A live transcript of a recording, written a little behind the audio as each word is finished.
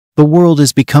The world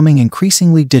is becoming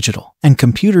increasingly digital, and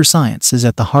computer science is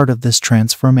at the heart of this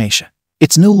transformation.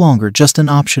 It's no longer just an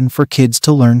option for kids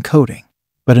to learn coding,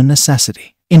 but a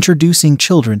necessity. Introducing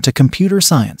children to computer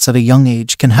science at a young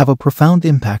age can have a profound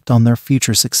impact on their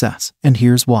future success, and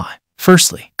here's why.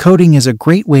 Firstly, coding is a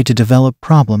great way to develop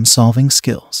problem-solving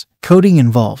skills. Coding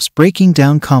involves breaking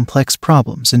down complex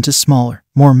problems into smaller,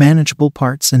 more manageable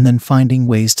parts and then finding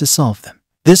ways to solve them.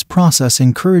 This process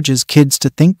encourages kids to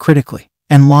think critically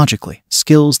and logically,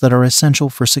 skills that are essential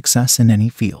for success in any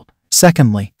field.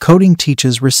 Secondly, coding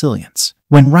teaches resilience.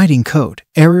 When writing code,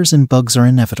 errors and bugs are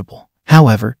inevitable.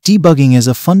 However, debugging is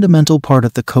a fundamental part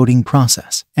of the coding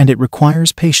process, and it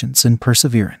requires patience and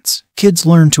perseverance. Kids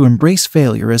learn to embrace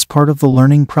failure as part of the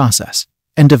learning process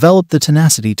and develop the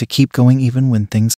tenacity to keep going even when things